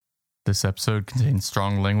This episode contains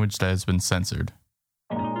strong language that has been censored.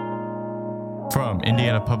 From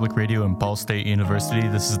Indiana Public Radio and Ball State University,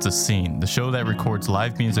 this is The Scene, the show that records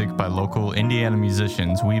live music by local Indiana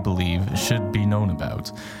musicians we believe should be known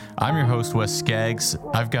about. I'm your host, Wes Skaggs.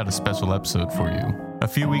 I've got a special episode for you. A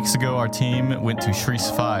few weeks ago, our team went to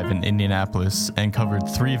Shreese 5 in Indianapolis and covered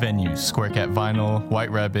 3 venues, Square Cat Vinyl,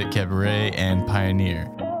 White Rabbit Cabaret, and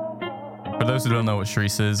Pioneer. For those who don't know what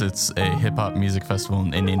Shreese is, it's a hip-hop music festival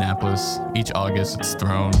in Indianapolis. Each August, it's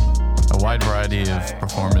thrown a wide variety of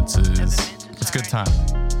performances. It's a good time.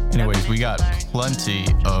 Anyways, we got plenty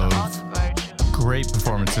of great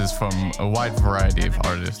performances from a wide variety of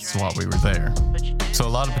artists while we were there. So a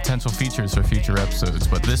lot of potential features for future episodes,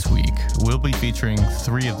 but this week, we'll be featuring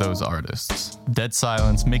 3 of those artists: Dead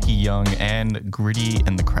Silence, Mickey Young, and Gritty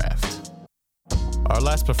and the Craft. Our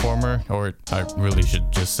last performer, or I really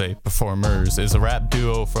should just say performers, is a rap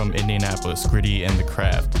duo from Indianapolis, Gritty and the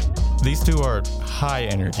Craft. These two are high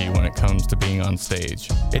energy when it comes to being on stage.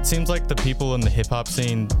 It seems like the people in the hip-hop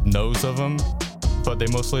scene knows of them, but they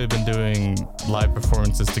mostly have been doing live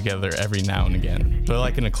performances together every now and again. They're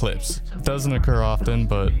like an eclipse. It doesn't occur often,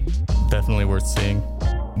 but definitely worth seeing.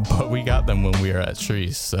 But we got them when we were at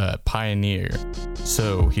Shreese, Pioneer.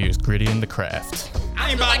 So here's Gritty and the Craft.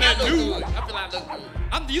 I ain't about that new. I feel like I look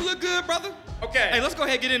good. You look good, brother. Okay. Hey, let's go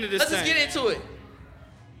ahead and get into this thing. Let's just get into it.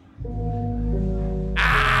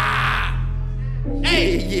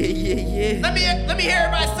 Hey, Yeah. let me hear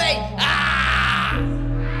everybody say, ah!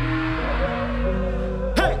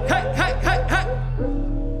 Hey.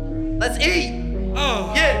 Let's eat.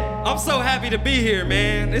 Oh, Yeah. I'm so happy to be here,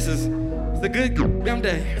 man. It's a good damn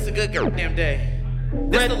day. It's a good goddamn day.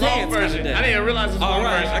 This is the long dance version. kinda day. I didn't even realize it was the All long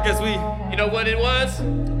right, version. I guess we. You know what it was?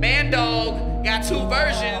 Man Dog got 2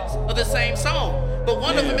 versions of the same song, but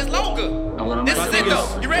one of them is longer. This is it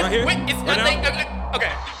though. You ready? Right here? Wait, Right I think,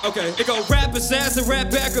 okay. Okay, it go rap assassin,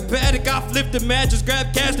 rap acrobatic. I flip the mattress,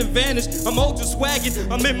 grab cash and vanish. I'm ultra swaggin',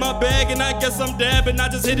 I'm in my bag and I guess I'm dabbing. I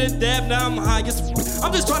just hit a dab, now I'm highest.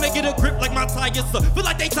 I'm just trying to get a grip like my tires up. Feel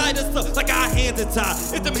like they tied us up, like our hands are tied.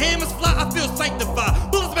 If them hammers fly, I feel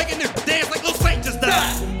sanctified. Bullets making them dance like little Saint just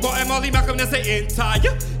died. Martin Marley Malcolm, that's the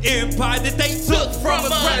entire empire that they took from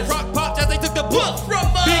us. Rap, rock, pop, as they took the book from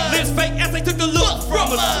us. Big lips fake as they took the look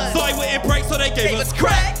from us. So I wouldn't break, so they gave us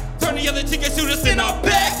crack. Turn the other chick and shoot us in our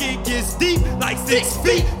back. It gets deep, like 6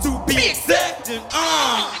 feet to be exact. And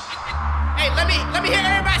Hey, let me hear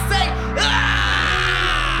everybody say,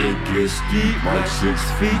 ah! It gets deep, like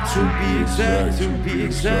 6 feet to be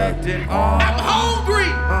exact. And I'm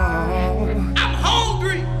hungry. I'm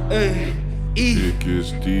hungry. it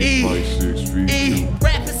gets deep, like 6 feet.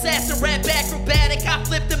 Rap assassin, rap acrobatic. I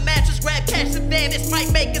flip the mattress, grab cash and vanish.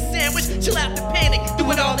 Might make a sandwich, chill out the panic.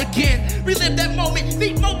 Do it all again. Relive that moment.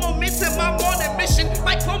 Need more moments in my morning mission.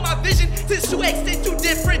 Might clone my vision to 2x into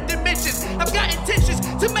different dimensions. I've got intentions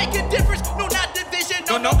to make a difference. No, not division.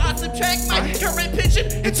 No, I subtract my current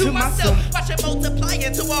pension into myself. Watch it multiply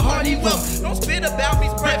into a hearty wealth. Don't spit about me,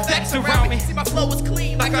 spread facts around me. See, my flow is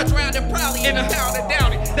clean, like I drowned it proudly in a pound of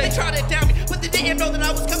Downey. They tried to down me, but they didn't know that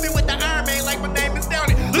I was coming with the Iron Man like my name is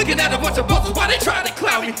Downey. Looking at a bunch of buzzers, why they trying to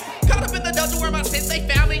clown me? Caught up in the dungeon where my sensei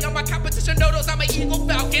found me. On my competition noodles, I'm an eagle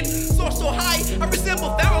falcon. Soar so high, I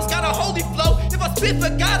resemble Pharaoh's got a holy flow. If I spit for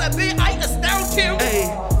God, I bet I astound him.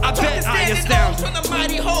 Hey, I bet I astound from the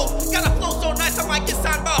mighty hole. Got a flow so nice, I might get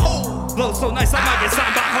signed by Ho. Flow so nice, I might get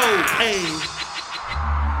signed by Ho. Hey.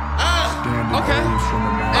 Okay.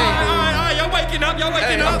 Alright, y'all waking up.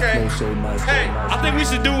 Okay. Hey, I think we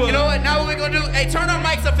should do a. you know what? Now what we're gonna do? Hey, turn our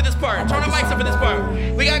mics up for this part.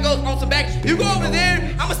 We gotta go on some back. You go over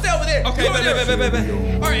there. I'ma stay over there. Okay, You over there. bet.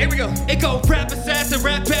 All right, here we go. It go rap assassin,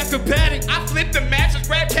 rap acrobatic. I flip the matches,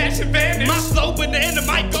 grab cash and vanish. My flow banana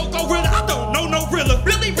might go gorilla. I don't know no rilla.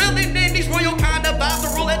 Really in these royal kind of vibes. The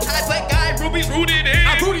ruler type of guy, Ruby's rooted in.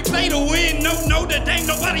 I Rudy play to win. No, that ain't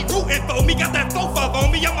nobody rooting for me. Got that 4-5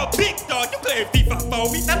 on me. I'm a big dog. You playing FIFA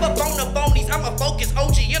for me? Never phone the phonies. I'm a focused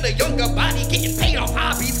OG in a younger body, getting paid off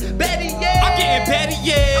hobbies. Betty, yeah. I'm getting petty,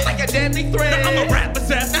 yeah. I'm like a deadly threat. Now I'm a rap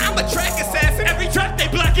assassin. Now I'm a track assassin. Every track they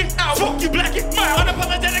blackin'. Ow. Fuck you blackin'.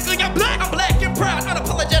 Unapologetically I'm black. I'm black and proud.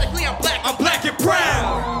 Unapologetically, I'm black. I'm black and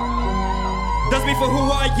proud. Does me for who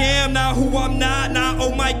I am, not who I'm not. Now,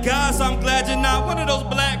 oh my gosh, I'm glad you're not one of those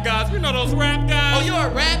black guys. You know those rap guys. Oh, you're a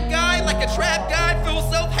rap guy? Like a trap guy? Feel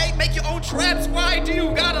self-hate, make your own traps. Why do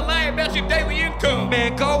you gotta lie about your daily income?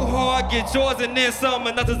 Man, go hard, get yours and then some.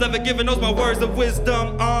 And nothing's ever given those my words of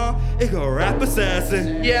wisdom. It go rap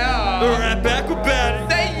assassin. Yeah. Rap acrobatic.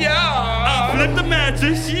 Say yeah. I flip the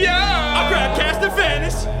mattress. Yeah. I grab cash to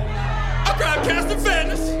vanish. I grab cash to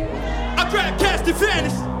vanish. I grab cash to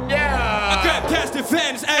vanish. Yeah. I grab cash and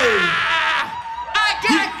vanish, ayy.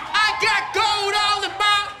 I got gold all in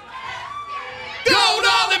my. Gold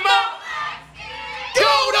all in my.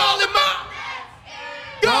 Gold all in my.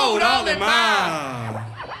 Gold all in my.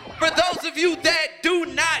 For those of you that do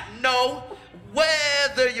not know,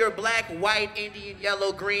 whether you're black, white, Indian,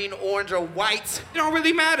 yellow, green, orange, or white, It don't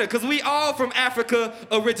really matter, cause we all from Africa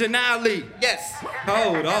originally. yes.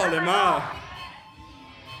 Hold on, am I?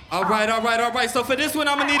 All right. So for this one,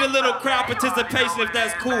 I'm gonna need a little crowd participation if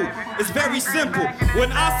that's cool. It's very simple.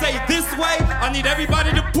 When I say this way, I need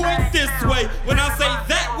everybody to point this way. When I say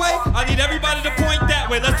that way, I need everybody to point that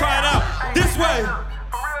way. Let's try it out. This way.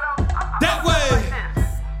 That way.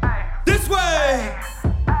 This way.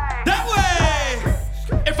 That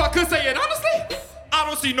way. If I could say it honestly, I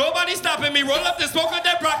don't see nobody stopping me. Roll up the smoke on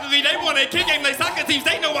that broccoli. They want a kick game like soccer teams.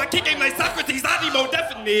 They know I kick game like Socrates. I need more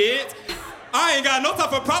definite. I ain't got no time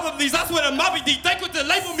for problems. I swear to Moby D. They could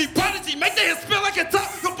label me prodigy. Make their head spin like a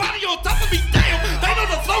top. Your body on top of me, damn. They know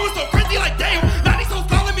the flow is so crazy like damn. Now these hoes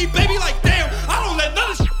calling me baby like damn. I don't let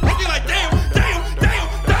none of this shit me like damn.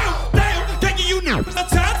 Can't give you a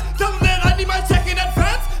chance. Tell them that I need my check in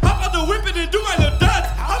advance. I'm about to whip it and do my little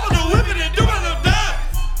dance.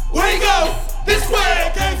 Where you go? This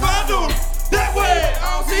way, can't find them. That way,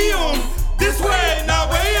 I don't see them. This way, now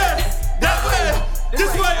where you at? That way,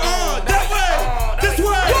 this way, that way, this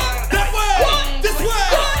way, that way, this way,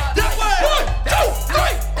 that way. 1, 2,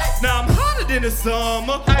 3. Now I'm hotter than the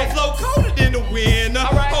summer, my flow colder than the winter.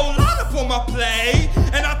 Whole lot up on my plate,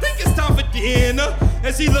 and I think it's time for dinner.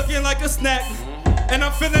 And she looking like a snack, and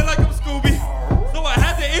I'm feeling like I'm Scooby. So I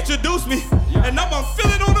had to introduce me, and now I'm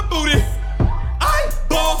feeling on the booty. I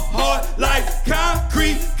ball hard like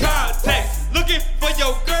concrete contact. Looking for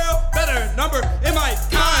your girl, better number in my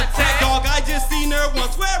contact. Dog, I just seen her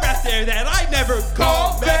once. Where after that I never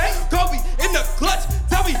called back. Kobe in the clutch.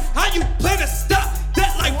 Tell me how you plan to stop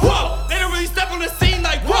that like whoa. They don't really step on the scene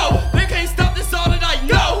like whoa. They can't stop this all that I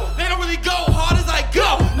know. They don't really go hard as I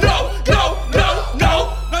go. No,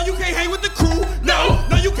 you can't hang with the crew. No,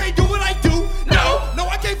 you can't do what I do. No,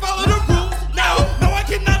 I can't follow the rules. No, I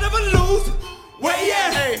cannot ever lose. Where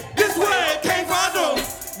yeah, this way, can't find them.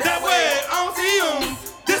 That way, I don't see them.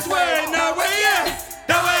 This way, now where yeah,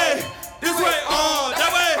 that way, this way, that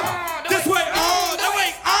way, this way, that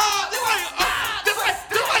way, this way,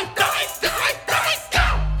 go.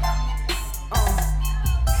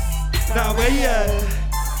 Now where yeah,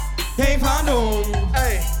 can't find them.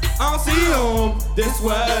 Hey, I don't see them. This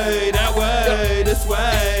way, that way, this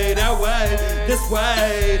way, that way, this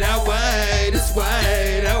way, that way, this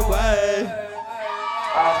way, that way.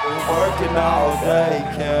 I've been working all day,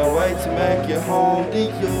 can't wait to make it home to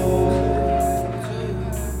you.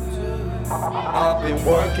 I've been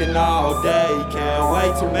working all day, can't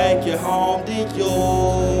wait to make it home to you.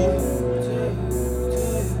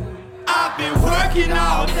 I've been working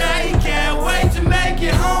all day, can't wait to make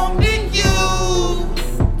it home to you.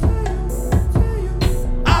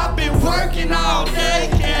 I've been working all day,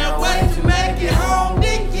 can't wait to make it home to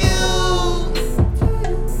you.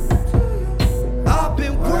 I've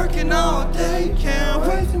been working all day, can't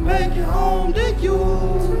wait to make it home to you.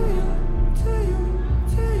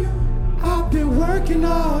 I've been working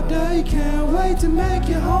all day, can't wait to make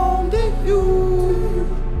it home to you.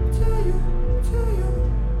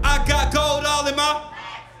 I got gold all in my.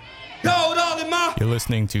 You're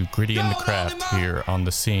listening to Gritty and the Craft here on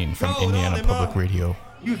The Scene from Indiana Public Radio.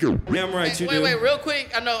 You do. Damn right you do. Wait, real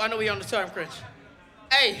quick. I know we on the time crunch.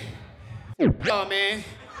 Hey. Oh, man.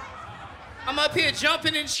 I'm up here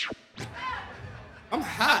jumping and I'm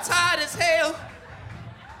hot. I'm tired as hell.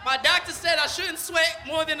 My doctor said I shouldn't sweat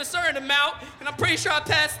more than a certain amount, and I'm pretty sure I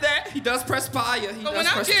passed that. He does perspire. So when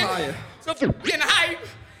I'm getting hype,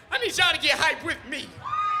 I need y'all to get hype with me.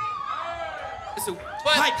 It's a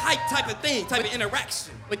hype type of thing, type of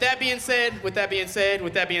interaction. With that being said,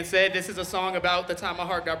 this is a song about the time my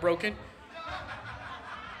heart got broken.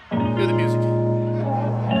 Hear the music.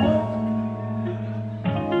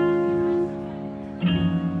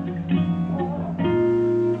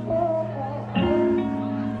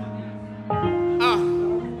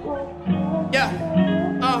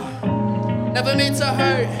 Never meant to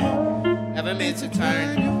hurt, never meant to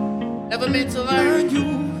turn, never meant to learn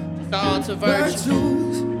you, just all to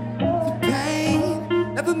virtues. The pain,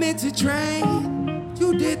 never meant to drain.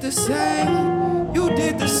 You did the same thing.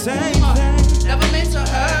 Never meant to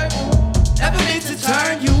hurt, never meant to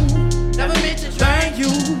turn you, never meant to drain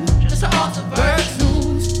you, just all to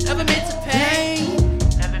virtues. Never meant to pain,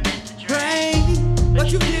 never meant to drain,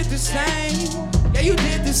 but you did the same. Yeah, you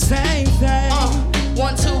did the same thing.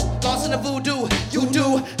 1, 2, lost in the voodoo. You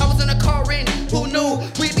do. I was in a car in. Who knew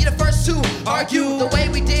we'd be the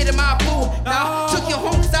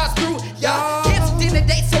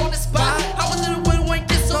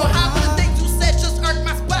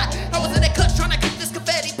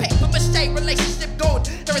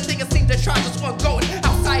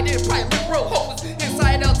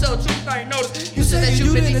that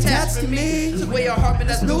you've been detached from me. Took away your heart, but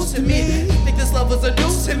that's news to me. You think this love was a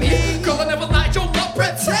news to me? Girl, I never lied, your love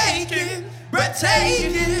breathtaking,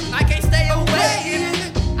 breathtaking. I can't stay away.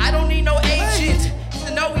 I don't need no agent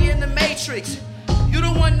to know we in the Matrix. You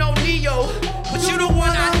don't want no Neo, but you the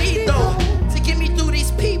one I need though to get me through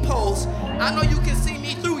these peepholes. I know you can see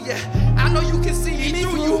me through you. I know you can see me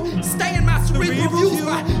through you. Stay in my cerebral views.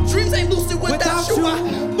 My dreams ain't lucid without you. I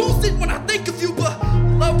lose it when I think of you, but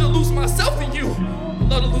love to lose myself in you.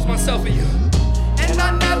 Love to lose myself in you. And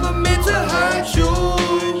I never meant to hurt you.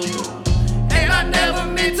 And I never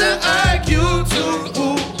meant to hurt you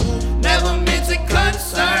too. Never meant to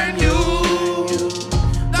concern you.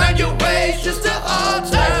 Learn your ways just to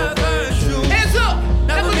alter virtue. Hands up.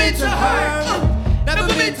 Never meant to hurt. Never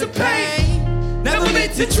meant to pain. Never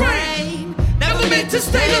meant to drain. Never meant to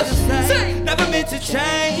stay the same. Never meant to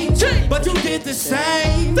change. But you did the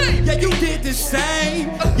same. Yeah, you did the same.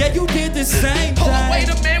 Yeah, you did the same. Hold on, wait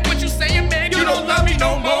a minute. What you saying, man? You don't love me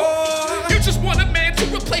no more. You just want a man to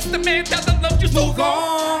replace the man that I love you so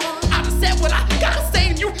long. I just said what I gotta say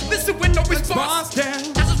and you listen with no response. I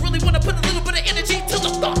just really wanna put a little bit of energy to the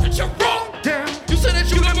thought that you're wrong. You said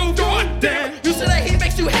that you done moved on. You said that he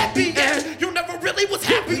makes you happy and you never really was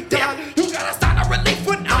happy. You gotta sign a relief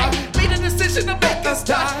when I made a decision to make us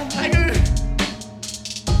die.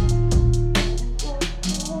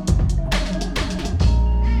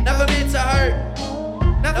 Never meant to hurt.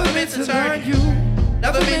 Never meant to turn you.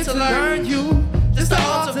 Never meant to learn you. Just to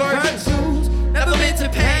alter virtues. Never meant to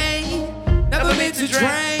pain. Never meant to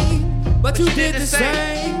drain. But you did the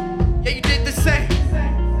same. Yeah, you did the same.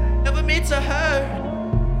 Never meant to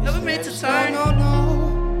hurt. Never meant to turn. No,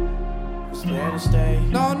 no. It's there to stay.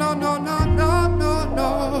 No, no, no, no, no, no,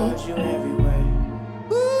 no. Put you everywhere.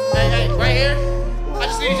 Hey, right here. I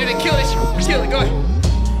just need you to kill this. Kill it, go ahead.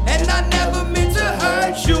 And I never meant to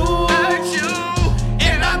hurt you.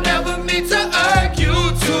 And I never meant to hurt you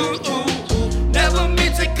too. Never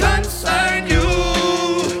meant to concern you.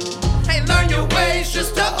 Hey, learn your ways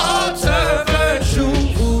just to alter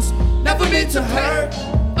virtues. Never meant to hurt.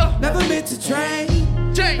 Never meant to drain.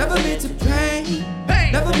 Never meant to pain.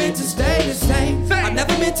 Never meant to stay the same. I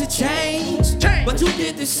never meant to change. But you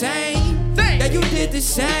did the same. Yeah, you did the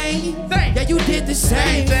same. Yeah, you did the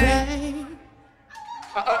same thing.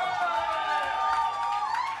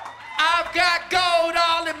 I've got gold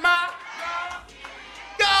all in my.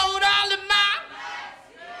 Gold all in my.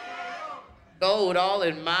 Gold all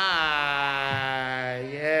in my.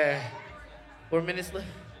 Yeah. 4 minutes left?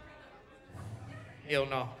 Hell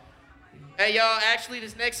no. Hey, y'all, actually,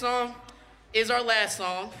 this next song is our last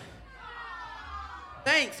song.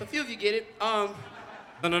 Thanks, a few of you get it.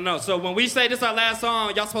 No. So when we say this is our last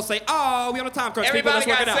song, y'all supposed to say, oh, we on a time crunch. Everybody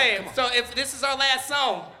People, let's got work to it say out. it. So if this is our last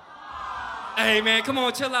song. Hey, man, come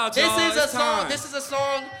on, chill out, y'all. This is a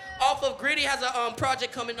song off of Gritty has a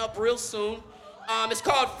project coming up real soon. It's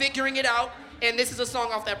called Figuring It Out, and this is a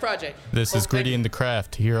song off that project. This is Gritty and the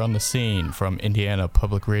Craft here on The Scene from Indiana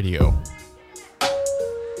Public Radio.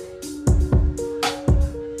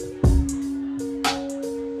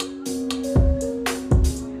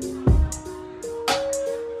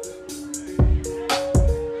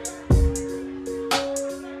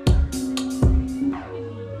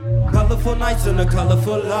 Colorful nights and a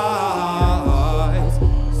colorful life.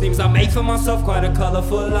 Seems I made for myself quite a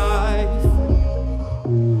colorful life.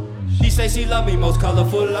 She say she love me most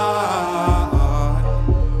colorful life.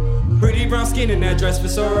 Pretty brown skin and that dress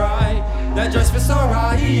fits so right. That dress fits so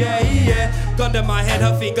right, yeah. Gun to my head,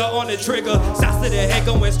 her finger on the trigger. Shots to the head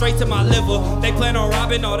going straight to my liver. They plan on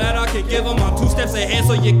robbing all that I can give them. I'm 2 steps ahead,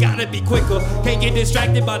 so you gotta be quicker. Can't get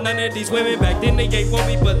distracted by none of these women. Back then they ain't want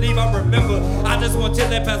me, believe I remember. I just want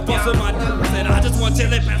till it pass bumps on my knees. And I just want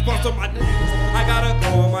till it pass bumps on my knees. I gotta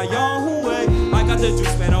go on my own way. I got the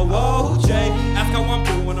juice, man, oh, whoa, Jay. Ask how I'm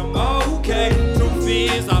doing, I'm okay. Truth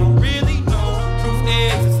is, I don't really know. Truth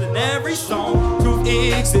exists in every song. Truth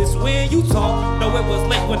exists when you talk. No, it was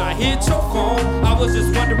late when I hit your phone. I was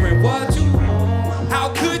just wondering what you want. How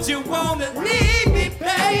could you wanna leave me,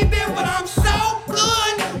 baby, when I'm so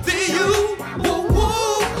good to you? Woo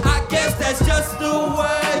woo. I guess that's just the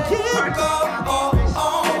way it goes.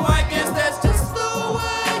 I guess that's just the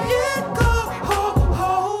way it goes.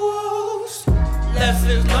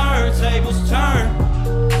 Lessons learned, tables turn.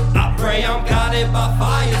 I pray I'm guided by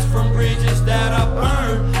fires from bridges that I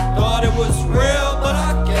burned. Thought it was real, but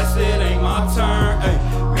I guess it ain't my turn. Ay,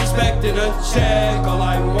 respecting a check, all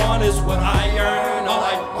I want is what I earn. All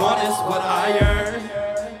I want is what I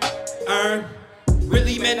earn.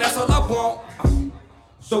 Really, man, that's all I want.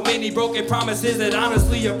 So many broken promises that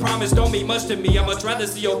honestly a promise don't mean much to me. I'd much rather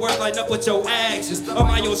see your work line up with your actions. On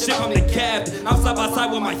my own ship, I'm the captain. I'm side by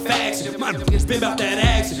side with my faction. My it's been about that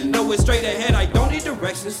action. Know it's straight ahead, I don't need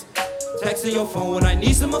directions. Texting your phone when I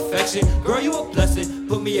need some affection. Girl, you a blessing.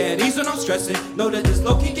 Put me at ease when I'm stressing. Know that this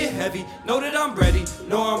low can get heavy. Know that I'm ready.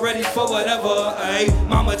 Know I'm ready for whatever, ayy.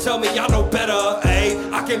 Mama tell me y'all know better,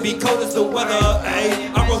 ayy. I can be cold as the weather, ayy.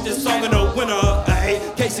 I wrote this song in the winter, ayy.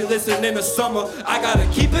 In case you listen in the summer, I gotta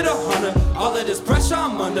keep it 100. All of this pressure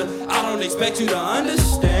I'm under, I don't expect you to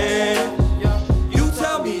understand. You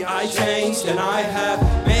tell me I changed, and I have.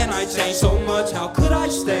 Man, I changed so much, how could I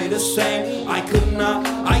stay the same? I could not,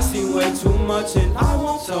 I see way too much, and I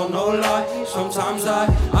won't tell no lie. Sometimes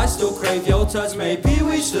I still crave your touch. Maybe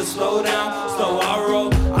we should slow down, slow our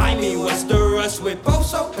roll. I mean, what's the rush? We're both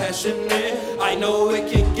so passionate. I know it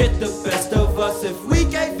can get the best of us if we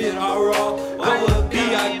gave it our all. What would be,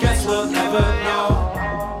 I guess we'll never know.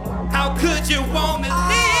 How could you want to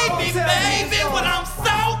leave me, baby, when I'm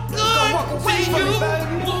so good to you?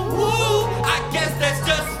 Woo-woo, I guess that's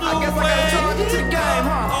just the way. I guess I gotta charge it to the game,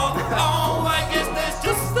 huh? Oh, I guess that's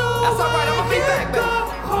just the way. That's alright, I'ma be back, baby.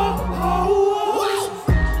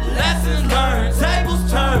 Lessons learned, tables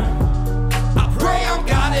turned. I pray I'm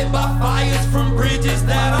guided by fires from bridges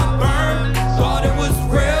that I burned. Thought it was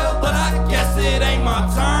real, but I guess it ain't my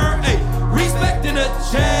turn. Hey, respecting a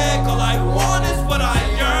check, all I want is what I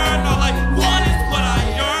earn. All I want is what I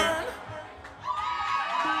earn.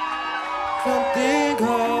 Something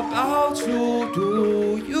about you,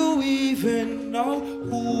 do you even know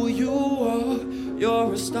who you are?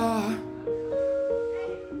 You're a star.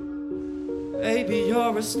 Baby,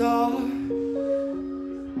 you're a star.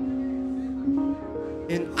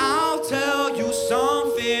 And I'll tell you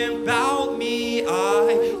something about me.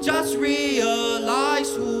 I just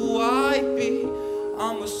realized who I be.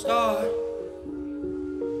 I'm a star.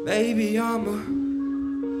 Baby, I'm a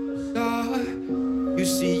star. You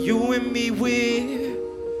see, you and me, we're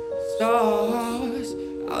stars.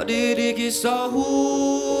 How did it get so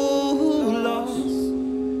lost?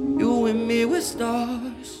 You and me, we're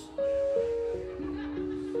stars.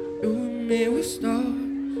 You and me, we're stars.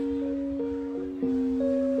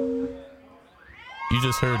 You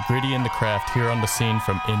just heard Gritty and the Craft here on The Scene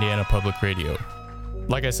from Indiana Public Radio.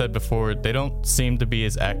 Like I said before, they don't seem to be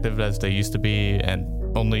as active as they used to be and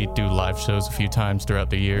only do live shows a few times throughout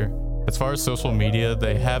the year. As far as social media,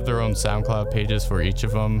 they have their own SoundCloud pages for each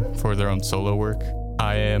of them for their own solo work.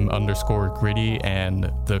 I am _Gritty and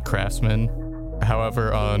The Craftsman.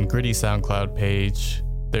 However, on Gritty's SoundCloud page,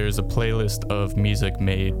 there's a playlist of music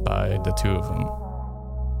made by the two of them.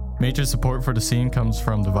 Major support for The Scene comes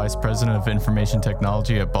from the Vice President of Information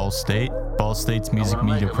Technology at Ball State. Ball State's music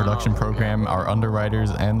media production program are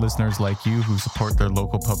underwriters and listeners like you who support their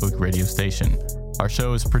local public radio station. Our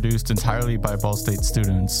show is produced entirely by Ball State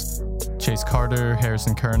students. Chase Carter,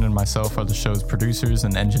 Harrison Kern, and myself are the show's producers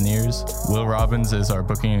and engineers. Will Robbins is our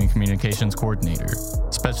booking and communications coordinator.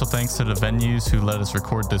 Special thanks to the venues who let us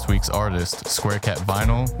record this week's artist, Square Cat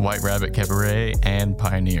Vinyl, White Rabbit Cabaret, and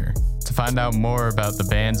Pioneer. To find out more about the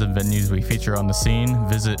bands and venues we feature on The Scene,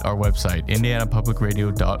 visit our website,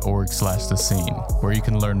 indianapublicradio.org/The Scene, where you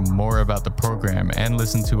can learn more about the program and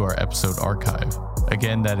listen to our episode archive.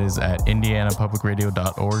 Again, that is at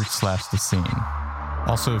indianapublicradio.org/The Scene.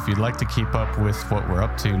 Also, if you'd like to keep up with what we're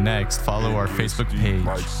up to next, follow our Facebook page.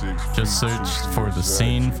 Just search for The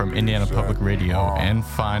Scene from Indiana Public Radio and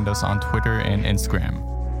find us on Twitter and Instagram.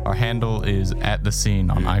 Our handle is @TheScene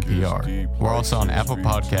on IPR. We're also on Apple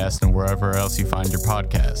Podcasts and wherever else you find your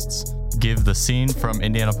podcasts. Give The Scene from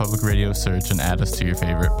Indiana Public Radio a search and add us to your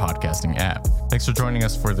favorite podcasting app. Thanks for joining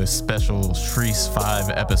us for this special Shrees 5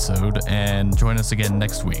 episode, and join us again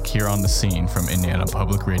next week here on The Scene from Indiana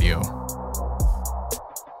Public Radio.